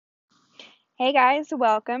Hey guys,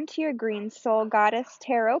 welcome to your Green Soul Goddess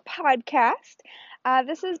Tarot podcast.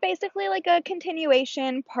 This is basically like a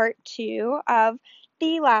continuation, part two of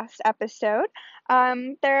the last episode.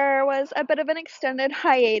 There was a bit of an extended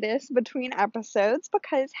hiatus between episodes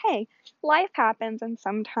because, hey, life happens and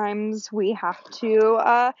sometimes we have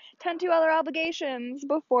to tend to other obligations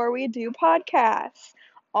before we do podcasts.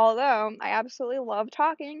 Although I absolutely love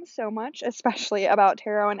talking so much, especially about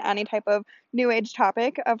tarot and any type of new age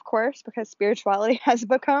topic, of course, because spirituality has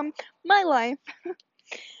become my life,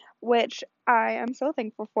 which I am so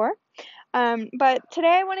thankful for. But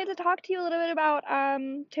today I wanted to talk to you a little bit about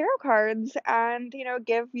tarot cards and,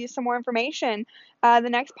 give you some more information. The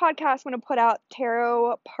next podcast I'm going to put out,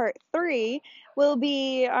 Tarot Part 3, will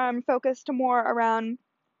be focused more around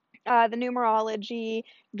the numerology,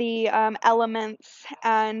 the elements,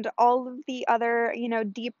 and all of the other,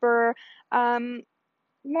 deeper,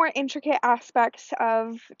 more intricate aspects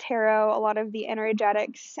of tarot, a lot of the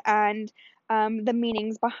energetics and the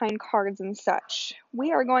meanings behind cards and such.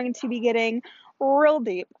 We are going to be getting real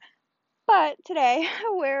deep. But today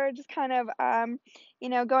we're just kind of,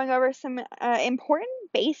 going over some important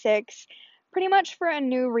basics pretty much for a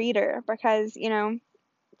new reader because,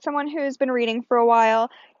 someone who's been reading for a while,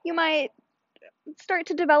 you might start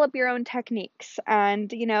to develop your own techniques. And,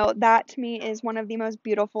 that to me is one of the most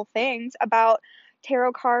beautiful things about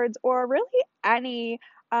tarot cards or really any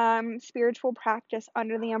spiritual practice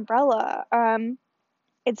under the umbrella.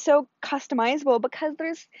 It's so customizable because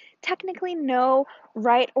there's technically no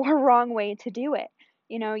right or wrong way to do it.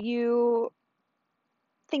 You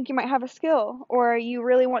think you might have a skill or you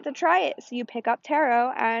really want to try it. So you pick up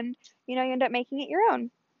tarot and, you end up making it your own.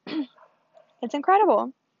 It's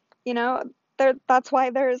incredible. You know, that's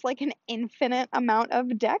why there's like an infinite amount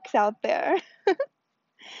of decks out there.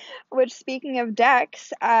 Which, speaking of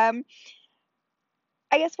decks, I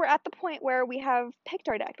guess we're at the point where we have picked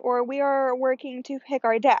our deck, or we are working to pick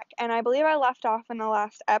our deck. And I believe I left off in the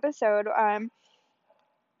last episode,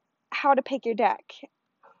 how to pick your deck.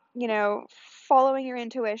 Following your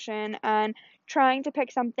intuition and trying to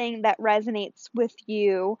pick something that resonates with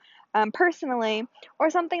you personally, or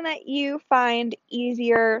something that you find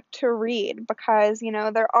easier to read because,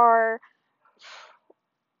 I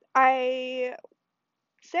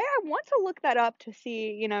say I want to look that up to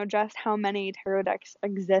see, just how many tarot decks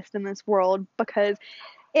exist in this world because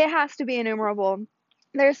it has to be innumerable.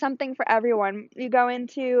 There's something for everyone. You go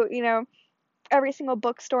into, every single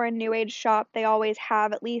bookstore and new age shop, they always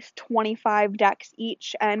have at least 25 decks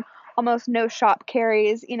each, and almost no shop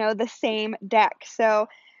carries, the same deck. So,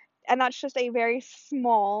 and that's just a very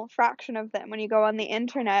small fraction of them. When you go on the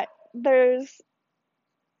internet, there's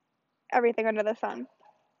everything under the sun.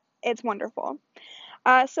 It's wonderful.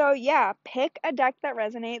 So yeah, pick a deck that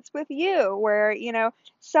resonates with you, where,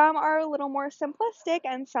 some are a little more simplistic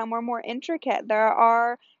and some are more intricate. There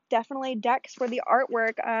are definitely decks where the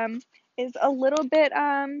artwork is a little bit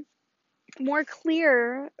more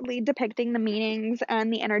clearly depicting the meanings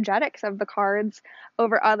and the energetics of the cards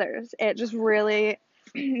over others. It just really,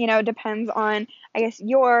 depends on, I guess,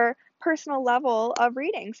 your personal level of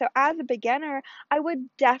reading. So as a beginner, I would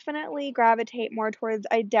definitely gravitate more towards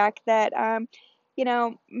a deck that,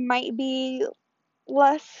 might be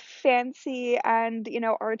less fancy and,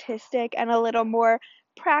 artistic and a little more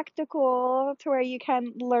practical to where you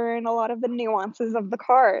can learn a lot of the nuances of the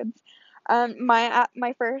cards.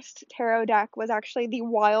 My first tarot deck was actually the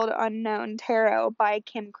Wild Unknown Tarot by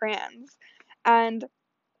Kim Kranz, and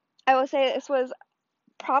I will say this was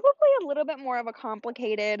probably a little bit more of a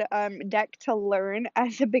complicated deck to learn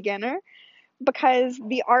as a beginner because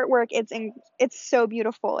the artwork it's so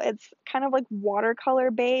beautiful. It's kind of like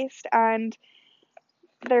watercolor based, and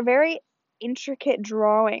they're very intricate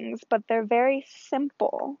drawings, but they're very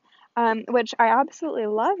simple, which I absolutely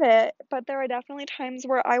love it. But there are definitely times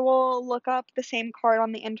where I will look up the same card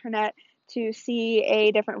on the internet to see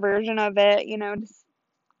a different version of it, just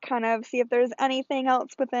kind of see if there's anything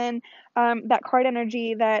else within that card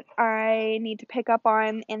energy that I need to pick up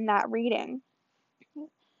on in that reading.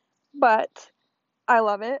 But I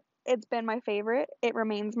love it. It's been my favorite. It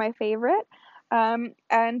remains my favorite.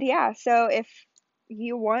 And yeah, so if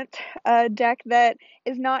you want a deck that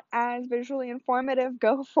is not as visually informative,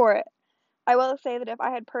 go for it. I will say that if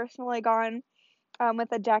I had personally gone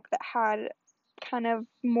with a deck that had kind of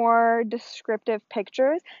more descriptive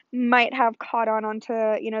pictures, might have caught onto,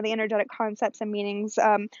 the energetic concepts and meanings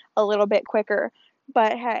a little bit quicker.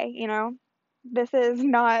 But hey, this is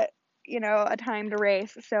not, a timed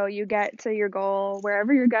race, so you get to your goal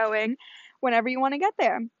wherever you're going, whenever you want to get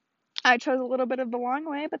there. I chose a little bit of the long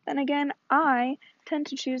way, but then again, I tend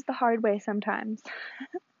to choose the hard way sometimes.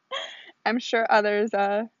 I'm sure others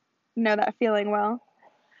know that feeling well.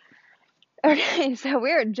 Okay, so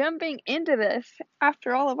we're jumping into this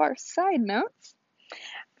after all of our side notes.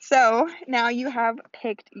 So now you have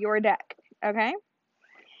picked your deck, okay?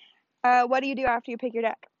 What do you do after you pick your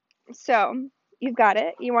deck? So you've got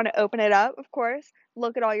it. You want to open it up, of course.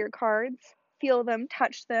 Look at all your cards, feel them,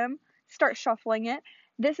 touch them, start shuffling it.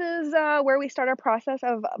 This is where we start our process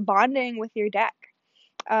of bonding with your deck.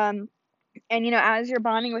 Um, and as you're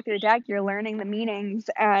bonding with your deck, you're learning the meanings,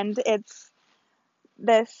 and it's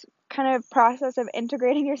this kind of process of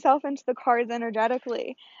integrating yourself into the cards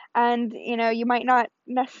energetically. And you might not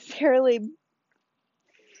necessarily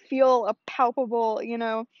feel a palpable,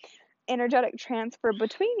 energetic transfer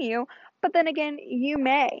between you, but then again, you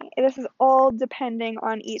may. This is all depending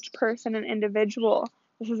on each person and individual.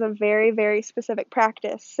 This is a very, very specific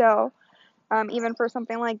practice. So even for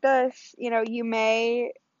something like this, you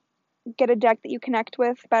may get a deck that you connect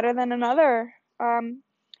with better than another.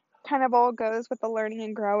 Kind of all goes with the learning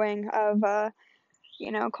and growing of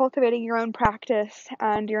cultivating your own practice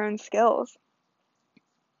and your own skills.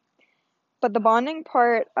 But the bonding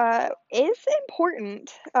part is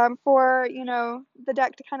important for the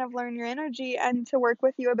deck to kind of learn your energy and to work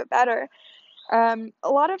with you a bit better. A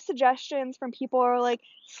lot of suggestions from people are like,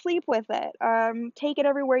 sleep with it, take it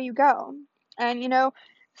everywhere you go, and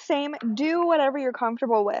same, do whatever you're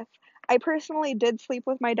comfortable with. I personally did sleep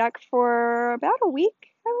with my deck for about a week,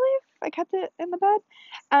 I believe. I kept it in the bed,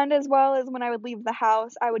 and as well as when I would leave the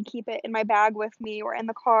house, I would keep it in my bag with me or in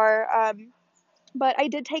the car. But I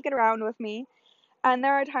did take it around with me, and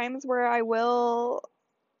there are times where I will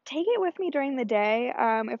take it with me during the day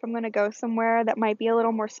if I'm going to go somewhere that might be a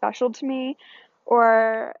little more special to me,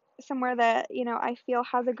 or somewhere that I feel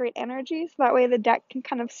has a great energy, so that way the deck can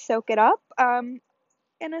kind of soak it up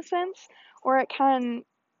in a sense, or it can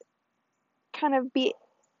kind of be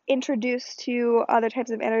introduced to other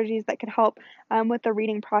types of energies that could help with the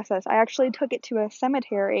reading process. I actually took it to a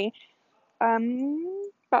cemetery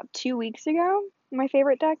about 2 weeks ago, my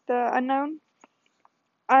favorite deck, the Unknown,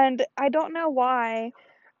 and I don't know why,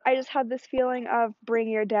 I just had this feeling of bring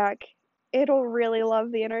your deck. It'll really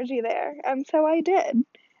love the energy there. And so I did.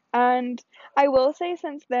 And I will say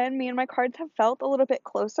since then, me and my cards have felt a little bit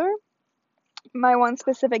closer. My one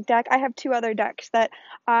specific deck, I have two other decks that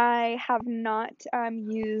I have not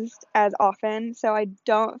used as often, so I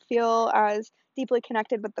don't feel as deeply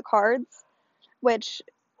connected with the cards, which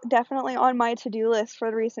definitely on my to-do list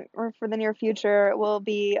for the near future will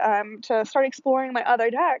be to start exploring my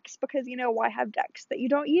other decks, because why have decks that you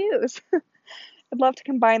don't use? I'd love to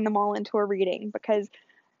combine them all into a reading, because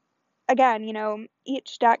again,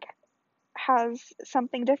 each deck has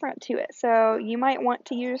something different to it. So you might want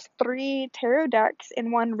to use 3 tarot decks in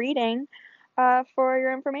one reading for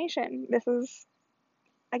your information. This is,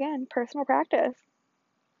 again, personal practice.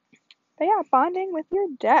 But yeah, bonding with your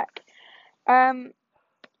deck. Um,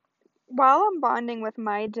 while I'm bonding with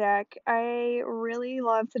my deck, I really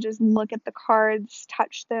love to just look at the cards,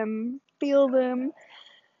 touch them, feel them,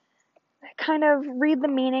 kind of read the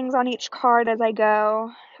meanings on each card as I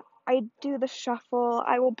go. I do the shuffle.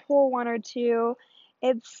 I will pull one or two.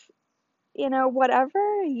 It's,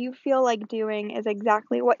 whatever you feel like doing is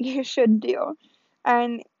exactly what you should do.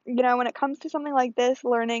 And, when it comes to something like this,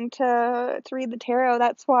 learning to read the tarot,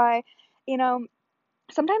 that's why, you know,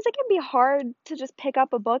 sometimes it can be hard to just pick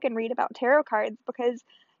up a book and read about tarot cards, because,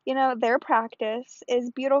 their practice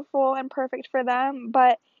is beautiful and perfect for them,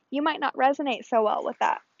 but you might not resonate so well with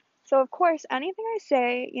that. So, of course, anything I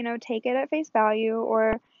say, take it at face value,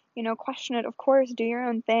 or, question it, of course, do your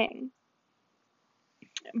own thing.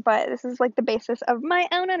 But this is like the basis of my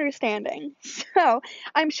own understanding. So,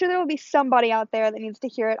 I'm sure there will be somebody out there that needs to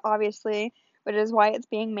hear it, obviously, which is why it's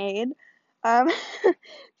being made. Um,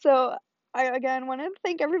 so, I again wanted to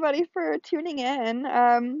thank everybody for tuning in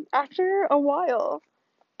after a while.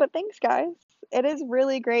 But thanks, guys. It is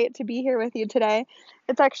really great to be here with you today.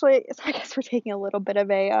 I guess we're taking a little bit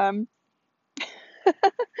of a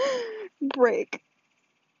break.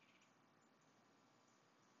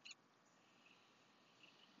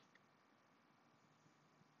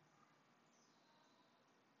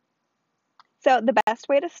 So, the best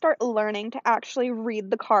way to start learning to actually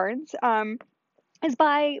read the cards is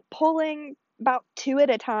by pulling about 2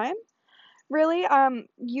 at a time. Really,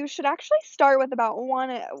 you should actually start with about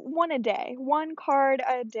one a day, 1 card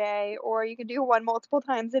a day, or you can do one multiple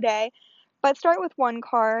times a day. But start with 1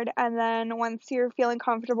 card, and then once you're feeling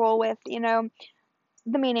comfortable with, the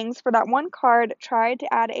meanings for that 1 card, try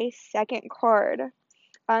to add a second card.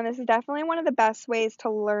 This is definitely one of the best ways to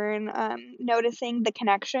learn, noticing the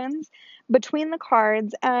connections between the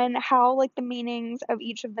cards and how, like, the meanings of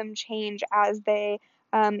each of them change as they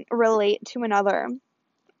relate to another,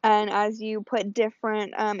 and as you put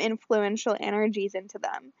different influential energies into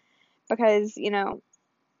them. Because,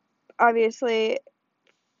 obviously,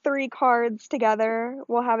 three cards together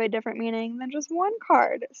will have a different meaning than just one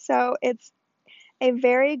card. So it's a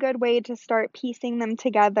very good way to start piecing them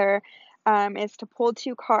together, is to pull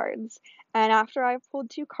two cards. And after I've pulled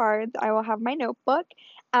two cards, I will have my notebook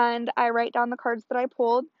and I write down the cards that I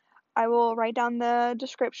pulled. I will write down the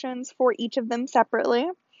descriptions for each of them separately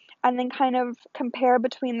and then kind of compare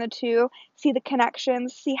between the two, see the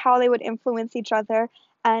connections, see how they would influence each other,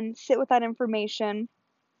 and sit with that information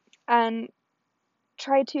and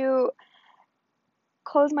try to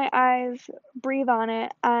close my eyes, breathe on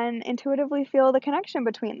it, and intuitively feel the connection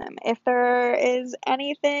between them. If there is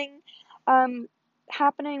anything um,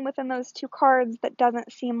 happening within those two cards that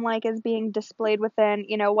doesn't seem like is being displayed within,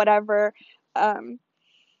 whatever um,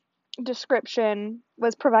 description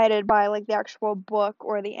was provided by like the actual book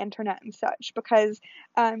or the internet and such, because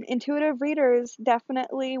intuitive readers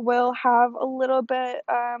definitely will have a little bit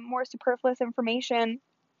more superfluous information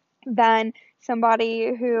than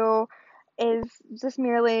somebody who is just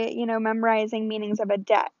merely, memorizing meanings of a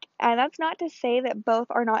deck. And that's not to say that both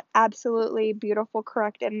are not absolutely beautiful,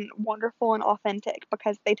 correct, and wonderful and authentic,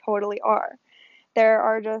 because they totally are. There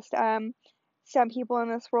are just some people in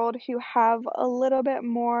this world who have a little bit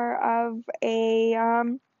more of a,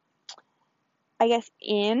 I guess,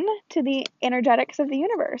 in to the energetics of the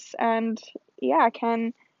universe, and yeah,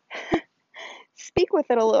 can speak with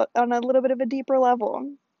it on a little bit of a deeper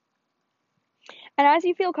level. And as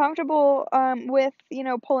you feel comfortable with,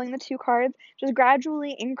 pulling the two cards, just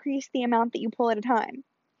gradually increase the amount that you pull at a time.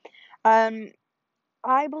 Um,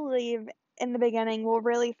 I believe in the beginning, well,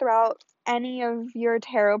 really throughout any of your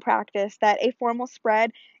tarot practice, that a formal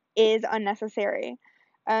spread is unnecessary.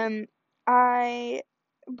 Um, I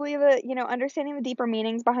believe that, understanding the deeper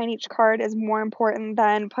meanings behind each card is more important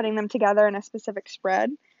than putting them together in a specific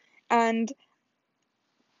spread. And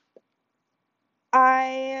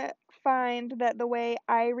I find that the way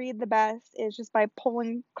I read the best is just by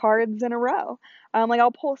pulling cards in a row. Like I'll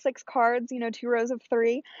pull six cards, two rows of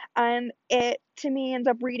three, and it to me ends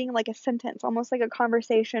up reading like a sentence, almost like a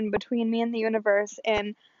conversation between me and the universe,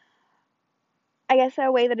 in I guess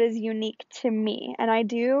a way that is unique to me. And I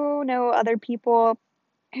do know other people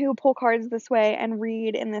who pull cards this way and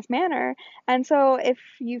read in this manner. And so if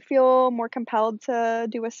you feel more compelled to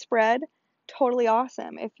do a spread, totally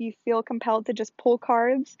awesome. If you feel compelled to just pull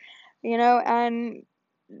cards, and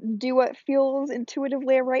do what feels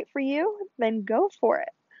intuitively right for you, then go for it.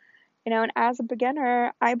 And as a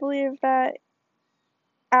beginner, I believe that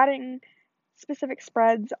adding specific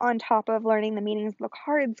spreads on top of learning the meanings of the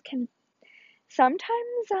cards can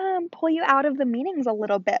sometimes pull you out of the meanings a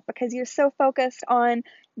little bit, because you're so focused on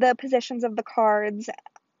the positions of the cards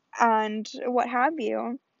and what have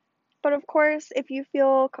you. But of course, if you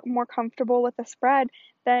feel more comfortable with the spread,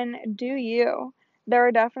 then do you. There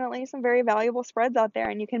are definitely some very valuable spreads out there,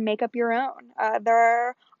 and you can make up your own.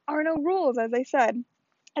 There are no rules, as I said.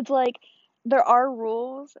 It's like there are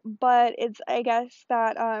rules, but it's, I guess,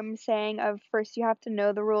 that saying of first you have to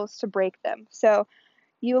know the rules to break them. So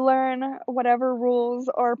you learn whatever rules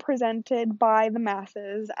are presented by the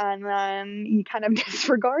masses, and then you kind of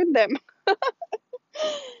disregard them.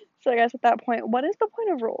 So I guess at that point, what is the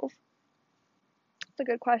point of rules? It's a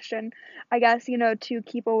good question. I guess, to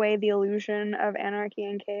keep away the illusion of anarchy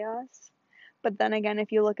and chaos. But then again,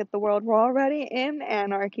 if you look at the world, we're already in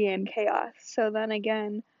anarchy and chaos. So then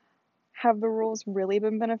again, have the rules really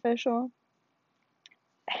been beneficial?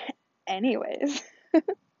 Anyways.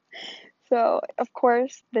 So, of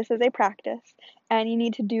course, this is a practice, and you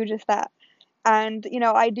need to do just that. And,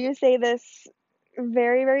 I do say this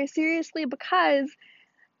very, very seriously, because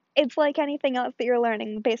it's like anything else that you're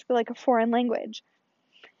learning, basically like a foreign language.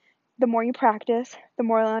 The more you practice, the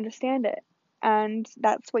more you'll understand it. And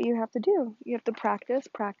that's what you have to do. You have to practice,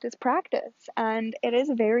 practice, practice. And it is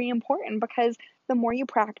very important, because the more you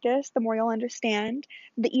practice, the more you'll understand,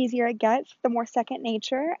 the easier it gets, the more second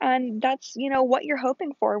nature. And that's, what you're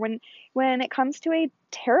hoping for when it comes to a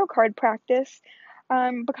tarot card practice.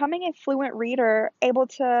 Becoming a fluent reader, able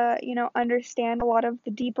to, understand a lot of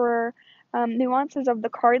the deeper nuances of the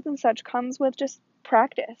cards and such, comes with just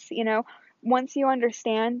practice. Once you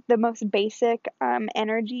understand the most basic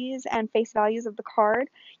energies and face values of the card,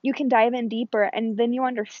 you can dive in deeper, and then you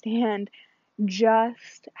understand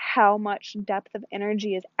just how much depth of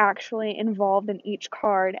energy is actually involved in each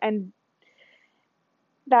card. And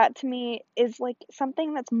that to me is like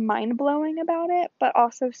something that's mind-blowing about it, but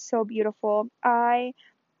also so beautiful. I,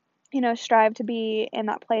 strive to be in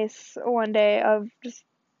that place one day of just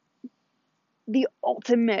the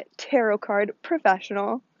ultimate tarot card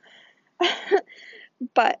professional.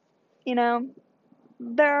 But, you know,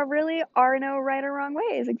 there really are no right or wrong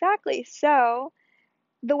ways. Exactly. So,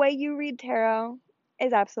 the way you read tarot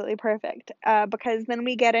is absolutely perfect, because then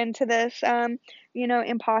we get into this,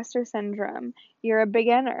 imposter syndrome. You're a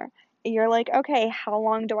beginner. You're like, okay, how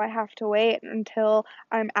long do I have to wait until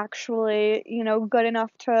I'm actually, good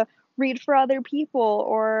enough to read for other people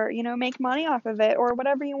or, make money off of it or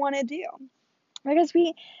whatever you want to do? Because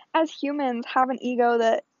we, as humans, have an ego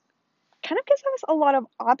that kind of gives us a lot of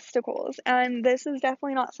obstacles, and this is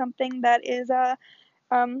definitely not something that is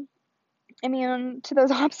um, immune to those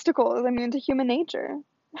obstacles, immune to human nature.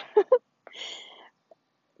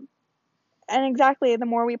 And exactly, the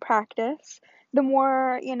more we practice, the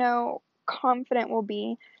more, confident we'll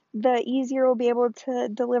be, the easier we'll be able to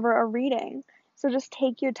deliver a reading. So just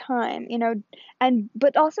take your time,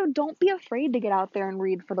 but also don't be afraid to get out there and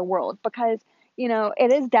read for the world, because,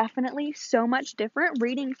 it is definitely so much different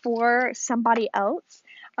reading for somebody else,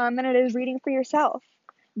 than it is reading for yourself.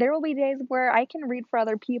 There will be days where I can read for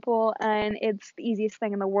other people and it's the easiest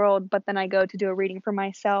thing in the world, but then I go to do a reading for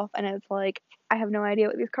myself and it's like, I have no idea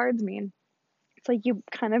what these cards mean. It's like you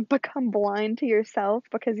kind of become blind to yourself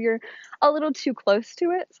because you're a little too close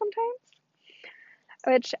to it sometimes.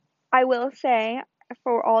 Which I will say,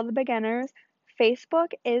 for all the beginners,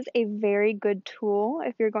 Facebook is a very good tool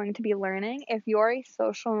if you're going to be learning. If you're a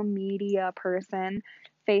social media person,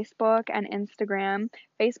 Facebook and Instagram,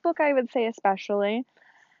 Facebook, I would say especially,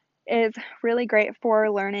 is really great for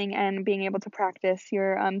learning and being able to practice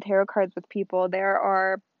your tarot cards with people. There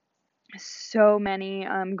are so many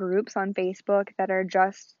groups on Facebook that are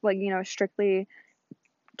just like, strictly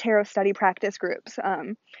tarot study practice groups.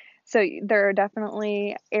 So there are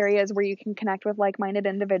definitely areas where you can connect with like-minded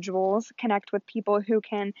individuals, connect with people who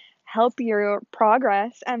can help your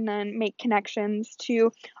progress, and then make connections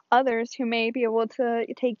to others who may be able to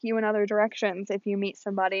take you in other directions if you meet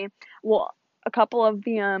somebody. Well, a couple of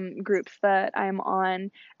the groups that I'm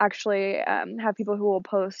on actually have people who will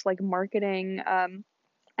post like marketing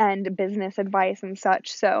and business advice and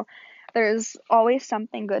such. So there's always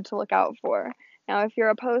something good to look out for. Now, if you're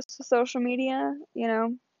opposed to social media,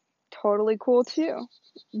 totally cool too.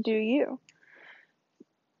 Do you?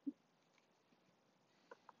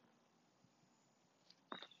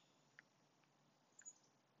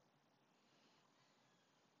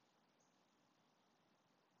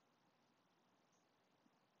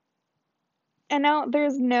 And now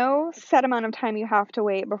there's no set amount of time you have to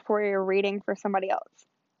wait before you're reading for somebody else.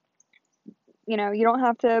 You don't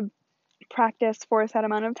have to practice for a set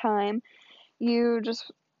amount of time. You just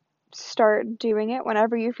start doing it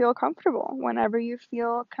whenever you feel comfortable, whenever you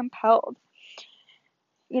feel compelled.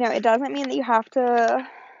 It doesn't mean that you have to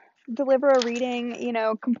deliver a reading,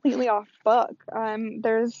 completely off book.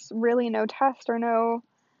 There's really no test or no.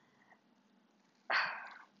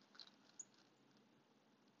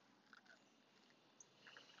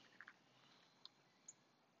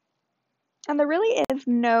 And there really is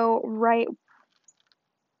no right.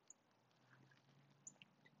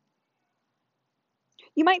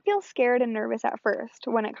 You might feel scared and nervous at first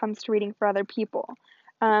when it comes to reading for other people.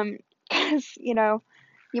 Because,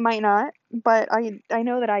 you might not, but I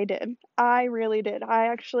know that I did. I really did. I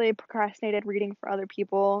actually procrastinated reading for other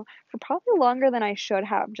people for probably longer than I should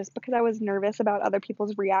have, just because I was nervous about other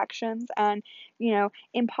people's reactions and,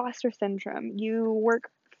 imposter syndrome. You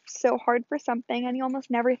work so hard for something and you almost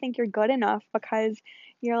never think you're good enough because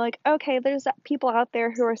you're like, okay, there's people out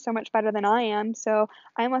there who are so much better than I am, so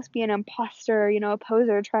I must be an imposter, a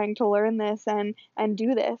poser trying to learn this and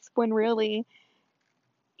do this, when really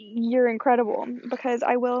you're incredible. Because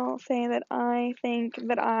I will say that I think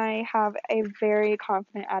that I have a very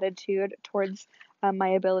confident attitude towards my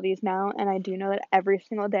abilities now, and I do know that every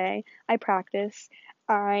single day I practice,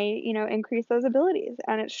 I, increase those abilities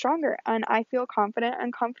and it's stronger, and I feel confident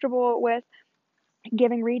and comfortable with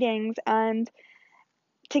giving readings, and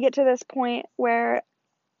to get to this point where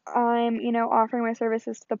I'm, offering my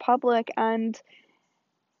services to the public and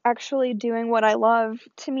actually doing what I love,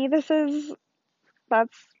 to me, that's,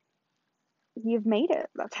 you've made it.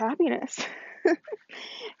 That's happiness.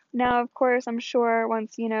 Now, of course, I'm sure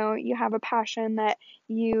once, you have a passion that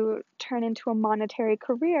you turn into a monetary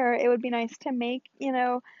career, it would be nice to make,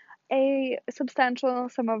 a substantial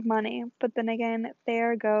sum of money. But then again,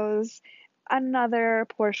 there goes another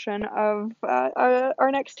portion of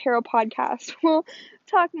our next tarot podcast. We'll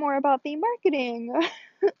talk more about the marketing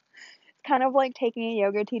kind of like taking a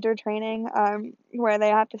yoga teacher training, where they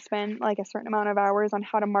have to spend like a certain amount of hours on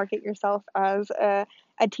how to market yourself as a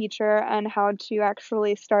teacher and how to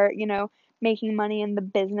actually start, making money in the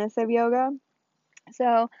business of yoga.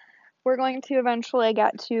 So we're going to eventually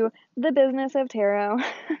get to the business of tarot.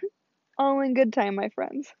 All in good time, my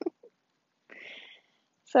friends.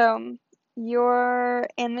 So you're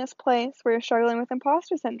in this place where you're struggling with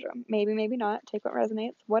imposter syndrome. Maybe, maybe not. Take what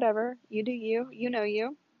resonates. Whatever. You do you. You know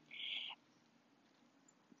you.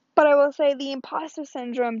 But I will say the imposter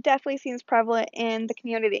syndrome definitely seems prevalent in the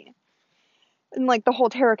community, in like the whole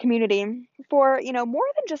tarot community, for, more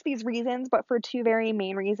than just these reasons, but for two very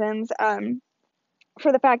main reasons.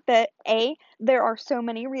 For the fact that A, there are so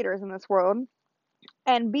many readers in this world,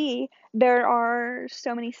 and B, there are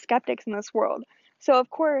so many skeptics in this world. So of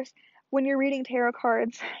course, when you're reading tarot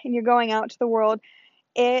cards and you're going out to the world,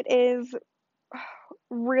 it is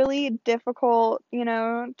really difficult,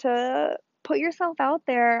 to put yourself out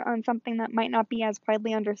there on something that might not be as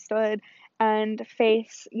widely understood and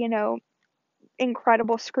face,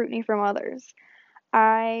 incredible scrutiny from others.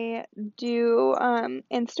 I do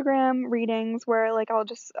Instagram readings where like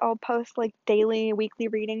I'll post like daily, weekly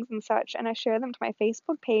readings and such, and I share them to my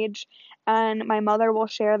Facebook page, and my mother will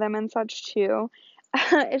share them and such too.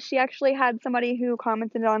 She actually had somebody who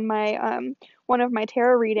commented on my one of my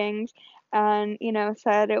tarot readings, and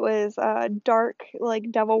said it was dark, like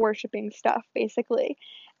devil worshipping stuff basically.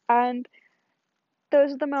 And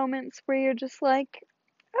those are the moments where you're just like,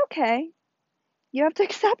 okay, you have to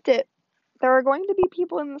accept it. There are going to be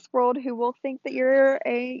people in this world who will think that you're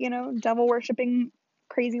a, devil worshipping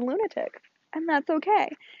crazy lunatic. And that's okay.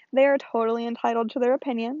 They are totally entitled to their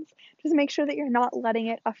opinions. Just make sure that you're not letting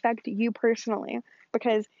it affect you personally.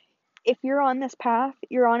 Because if you're on this path,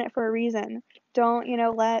 you're on it for a reason. Don't,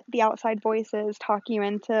 let the outside voices talk you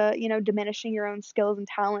into, diminishing your own skills and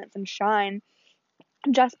talents and shine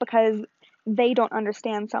just because they don't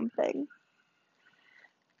understand something.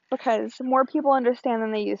 Because more people understand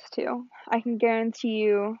than they used to. I can guarantee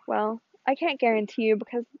you, well, I can't guarantee you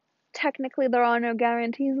because technically there are no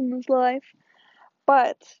guarantees in this life,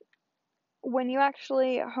 but when you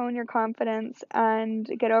actually hone your confidence and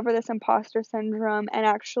get over this imposter syndrome and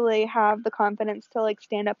actually have the confidence to like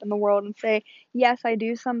stand up in the world and say, yes, I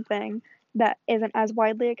do something that isn't as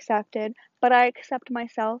widely accepted, but I accept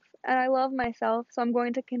myself and I love myself, so I'm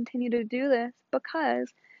going to continue to do this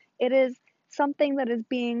because it is something that is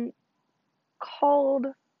being called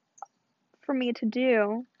for me to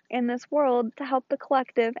do in this world to help the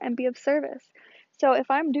collective and be of service. So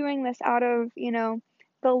if I'm doing this out of,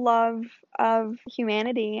 the love of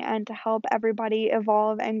humanity and to help everybody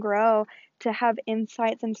evolve and grow, to have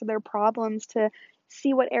insights into their problems, to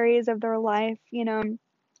see what areas of their life,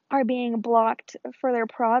 are being blocked for their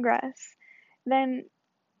progress, then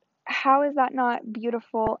how is that not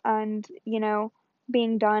beautiful and,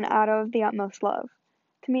 being done out of the utmost love?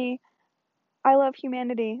 To me, I love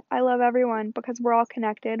humanity. I love everyone because we're all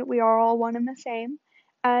connected. We are all one and the same.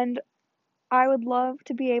 And I would love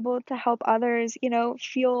to be able to help others,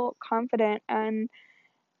 feel confident and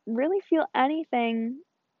really feel anything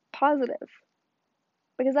positive.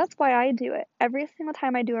 Because that's why I do it. Every single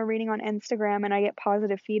time I do a reading on Instagram and I get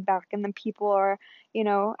positive feedback and then people are,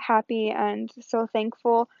 happy and so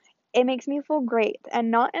thankful, it makes me feel great. And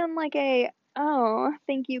not in like a, oh,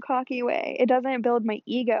 thank you, cocky way. It doesn't build my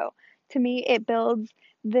ego. To me, it builds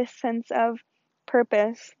this sense of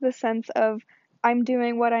purpose, the sense of I'm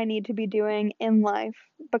doing what I need to be doing in life.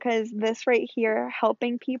 Because this right here,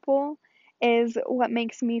 helping people, is what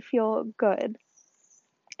makes me feel good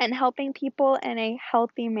and helping people in a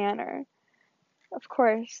healthy manner. Of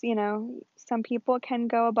course, some people can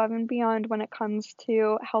go above and beyond when it comes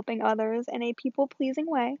to helping others in a people pleasing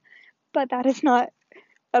way, but that's not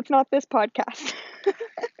this podcast.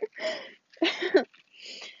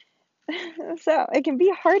 So it can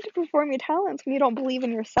be hard to perform your talents when you don't believe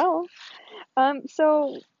in yourself.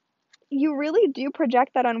 So you really do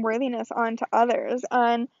project that unworthiness onto others,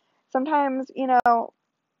 and sometimes,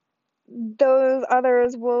 those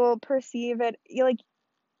others will perceive it like,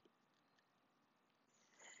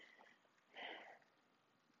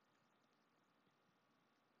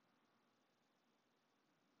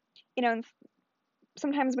 and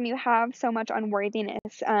sometimes when you have so much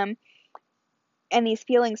unworthiness, and these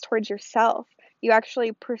feelings towards yourself, you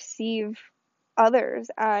actually perceive others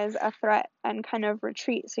as a threat and kind of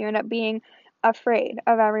retreat. So you end up being afraid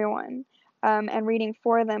of everyone, and reading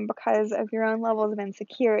for them because of your own levels of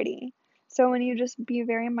insecurity. So when you just be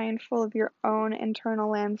very mindful of your own internal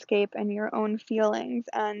landscape and your own feelings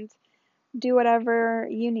and do whatever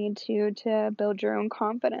you need to build your own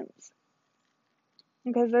confidence.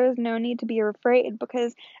 because there's no need to be afraid,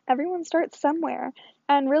 because everyone starts somewhere.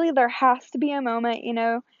 And really, there has to be a moment,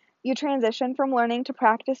 you transition from learning to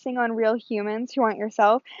practicing on real humans who aren't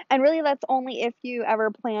yourself. And really, that's only if you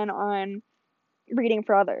ever plan on reading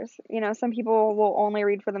for others. Some people will only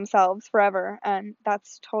read for themselves forever, and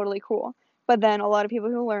that's totally cool. But then a lot of people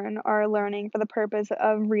who learn are learning for the purpose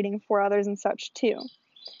of reading for others and such too.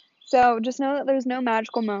 So just know that there's no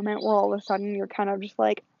magical moment where all of a sudden you're kind of just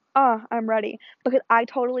like, I'm ready. Because I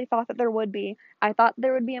totally thought that there would be. I thought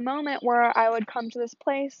there would be a moment where I would come to this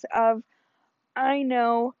place of, I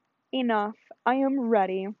know enough. I am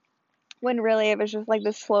ready. When really it was just like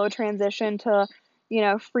this slow transition to,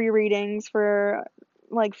 free readings for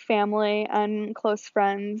like family and close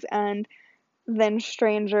friends, and then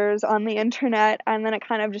strangers on the internet. And then it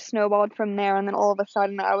kind of just snowballed from there. And then all of a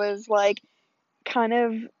sudden I was like, kind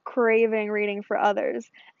of craving reading for others.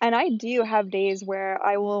 And I do have days where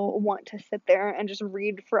I will want to sit there and just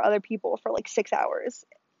read for other people for like 6 hours.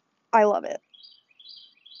 I love it.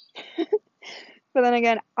 But then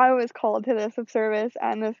again, I was called to this of service,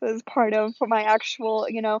 and this is part of my actual,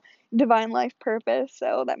 divine life purpose.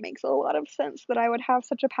 So that makes a lot of sense that I would have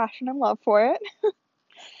such a passion and love for it.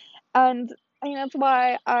 And that's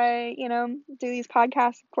why I, do these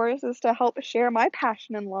podcasts, of course, is to help share my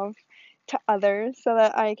passion and love to others so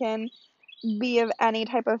that I can be of any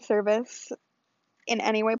type of service in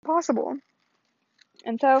any way possible.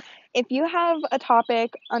 And so, if you have a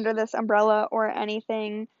topic under this umbrella or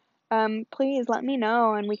anything, please let me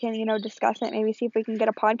know, and we can, discuss it. Maybe see if we can get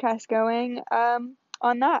a podcast going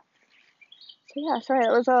on that. So yeah, sorry,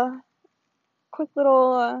 that was a quick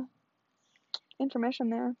little intermission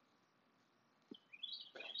there.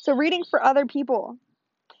 So reading for other people,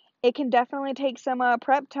 it can definitely take some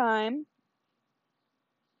prep time.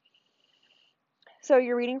 So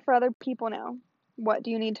you're reading for other people now. What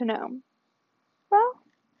do you need to know? Well,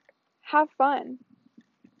 have fun.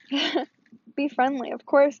 Be friendly. Of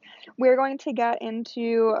course, we're going to get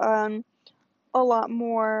into a lot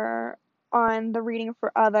more on the reading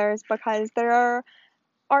for others, because there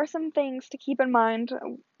are some things to keep in mind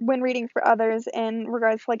when reading for others in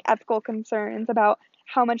regards to like ethical concerns about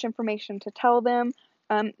how much information to tell them,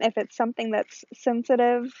 if it's something that's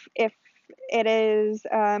sensitive, if it is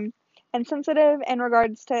insensitive in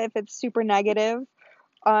regards to if it's super negative,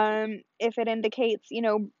 if it indicates,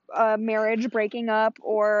 marriage breaking up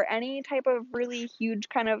or any type of really huge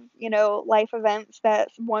kind of, life events that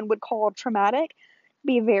one would call traumatic.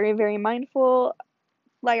 Be very, very mindful.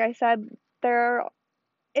 Like I said, there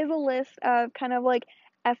is a list of kind of like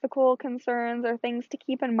ethical concerns or things to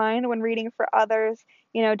keep in mind when reading for others,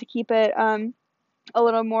 to keep it a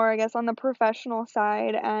little more, I guess, on the professional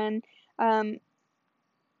side. And I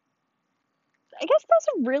guess those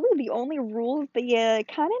are really the only rules that you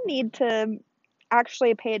kind of need to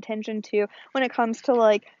actually pay attention to when it comes to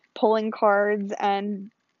like pulling cards and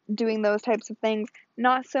doing those types of things.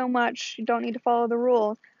 Not so much, you don't need to follow the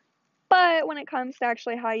rules, but when it comes to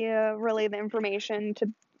actually how you relay the information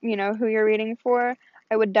to, who you're reading for,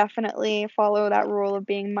 I would definitely follow that rule of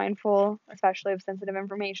being mindful, especially of sensitive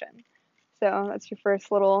information. So that's your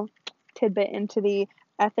first little tidbit into the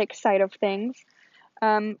ethics side of things.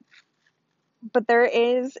 But there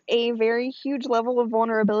is a very huge level of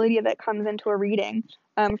vulnerability that comes into a reading,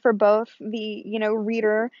 for both the,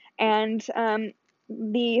 reader and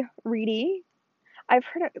the readee. I've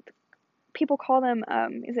heard people call them,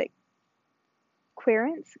 is it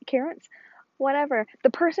querents, whatever,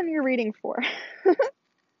 the person you're reading for.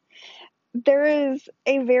 There is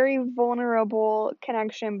a very vulnerable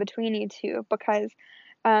connection between you two, because,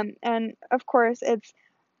 and of course, it's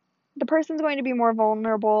the person's going to be more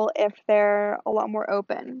vulnerable if they're a lot more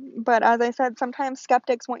open. But as I said, sometimes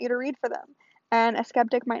skeptics want you to read for them, and a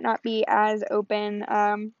skeptic might not be as open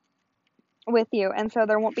with you, and so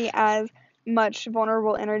there won't be as much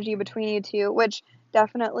vulnerable energy between you two, which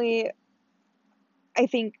definitely I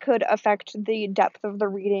think could affect the depth of the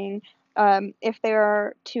reading if they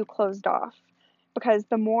are too closed off. Because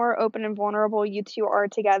the more open and vulnerable you two are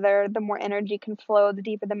together, the more energy can flow, the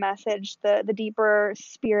deeper the message, the deeper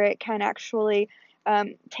spirit can actually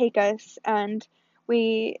take us, and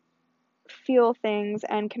we feel things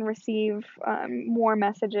and can receive more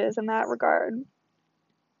messages in that regard.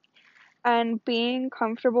 And being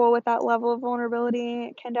comfortable with that level of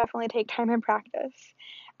vulnerability can definitely take time and practice.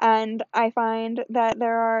 And I find that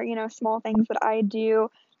there are, small things that I do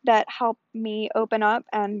that help me open up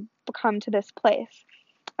and come to this place.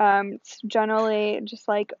 It's generally just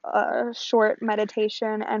like a short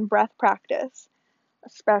meditation and breath practice,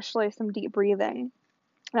 especially some deep breathing.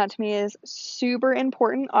 That to me is super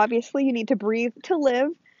important. Obviously, you need to breathe to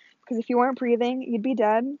live, because if you weren't breathing, you'd be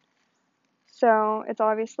dead. So it's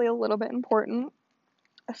obviously a little bit important,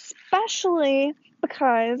 especially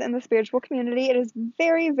because in the spiritual community, it is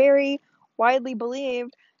very, very widely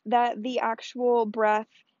believed that the actual breath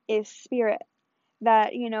is spirit.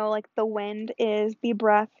 That, like the wind is the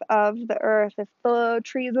breath of the earth. If the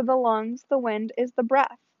trees are the lungs, the wind is the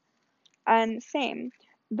breath. And same,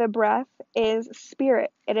 the breath is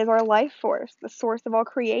spirit. It is our life force, the source of all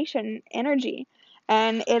creation energy.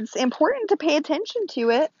 And it's important to pay attention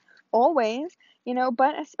to it always,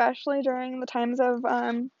 but especially during the times of,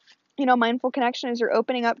 mindful connection, as you're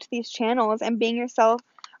opening up to these channels and being yourself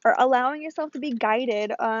or allowing yourself to be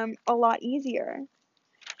guided a lot easier.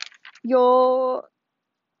 You'll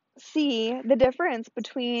see the difference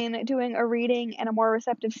between doing a reading in a more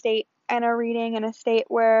receptive state and a reading in a state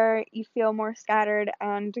where you feel more scattered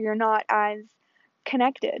and you're not as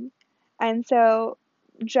connected. And so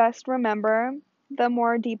just remember, the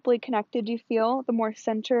more deeply connected you feel, the more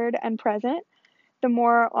centered and present, the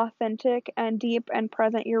more authentic and deep and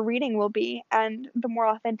present your reading will be, and the more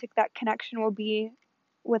authentic that connection will be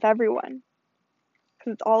with everyone.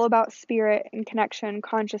 Because it's all about spirit and connection,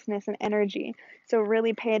 consciousness, and energy. So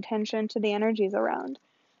really pay attention to the energies around.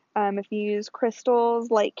 If you use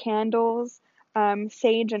crystals, light candles,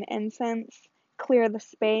 sage and incense, clear the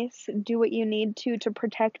space, do what you need to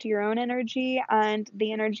protect your own energy and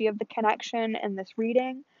the energy of the connection in this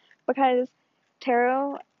reading. Because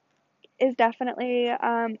tarot is definitely,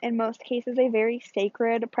 in most cases, a very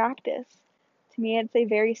sacred practice. To me, it's a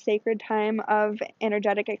very sacred time of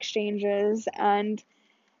energetic exchanges, and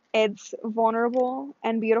it's vulnerable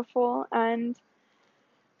and beautiful, and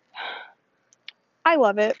I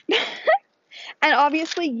love it. And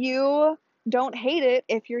obviously you don't hate it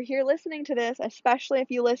if you're here listening to this, especially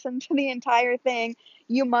if you listen to the entire thing.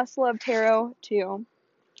 You must love tarot too.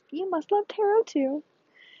 You must love tarot too.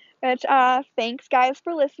 But thanks guys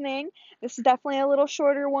for listening. This is definitely a little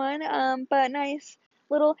shorter one, but nice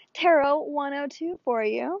little tarot 102 for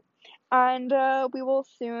you. And we will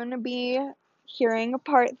soon be hearing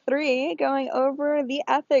part 3, going over the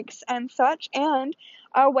ethics and such, and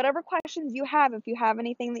whatever questions you have. If you have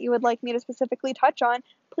anything that you would like me to specifically touch on,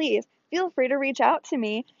 please feel free to reach out to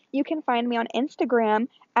me. You can find me on Instagram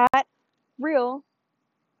at real.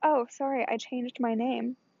 Oh, sorry, I changed my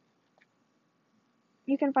name.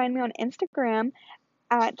 You can find me on Instagram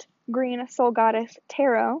at Green Soul Goddess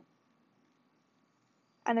Tarot,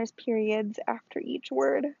 and there's periods after each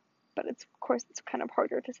word, but of course it's kind of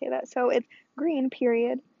harder to say that. So it's Green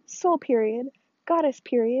period, Soul period, Goddess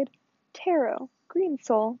period, Tarot, Green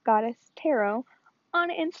Soul Goddess Tarot on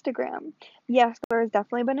Instagram. Yes, there has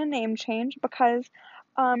definitely been a name change because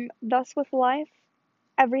thus with life,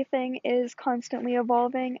 everything is constantly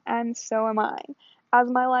evolving, and so am I. As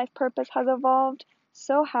my life purpose has evolved,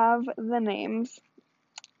 so have the names.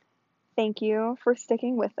 Thank you for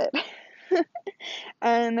sticking with it.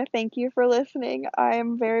 And thank you for listening. I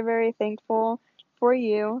am very, very thankful for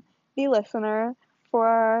you, the listener,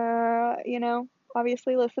 for,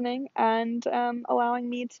 obviously listening and allowing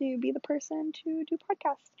me to be the person to do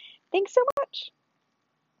podcasts. Thanks so much.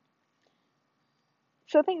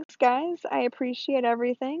 So thanks, guys. I appreciate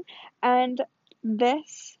everything. And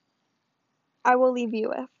this I will leave you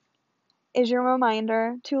with is your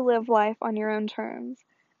reminder to live life on your own terms.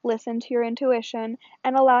 Listen to your intuition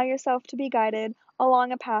and allow yourself to be guided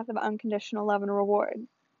along a path of unconditional love and reward.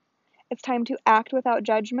 It's time to act without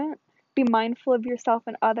judgment, be mindful of yourself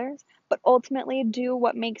and others, but ultimately do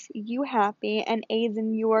what makes you happy and aids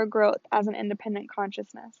in your growth as an independent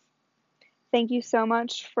consciousness. Thank you so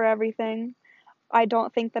much for everything. I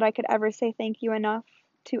don't think that I could ever say thank you enough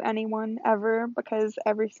to anyone ever, because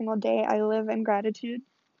every single day I live in gratitude,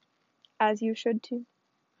 as you should too.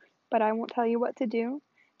 But I won't tell you what to do.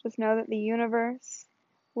 Just know that the universe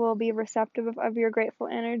will be receptive of your grateful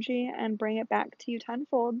energy and bring it back to you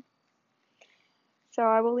tenfold. So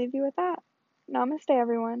I will leave you with that. Namaste,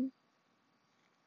 everyone.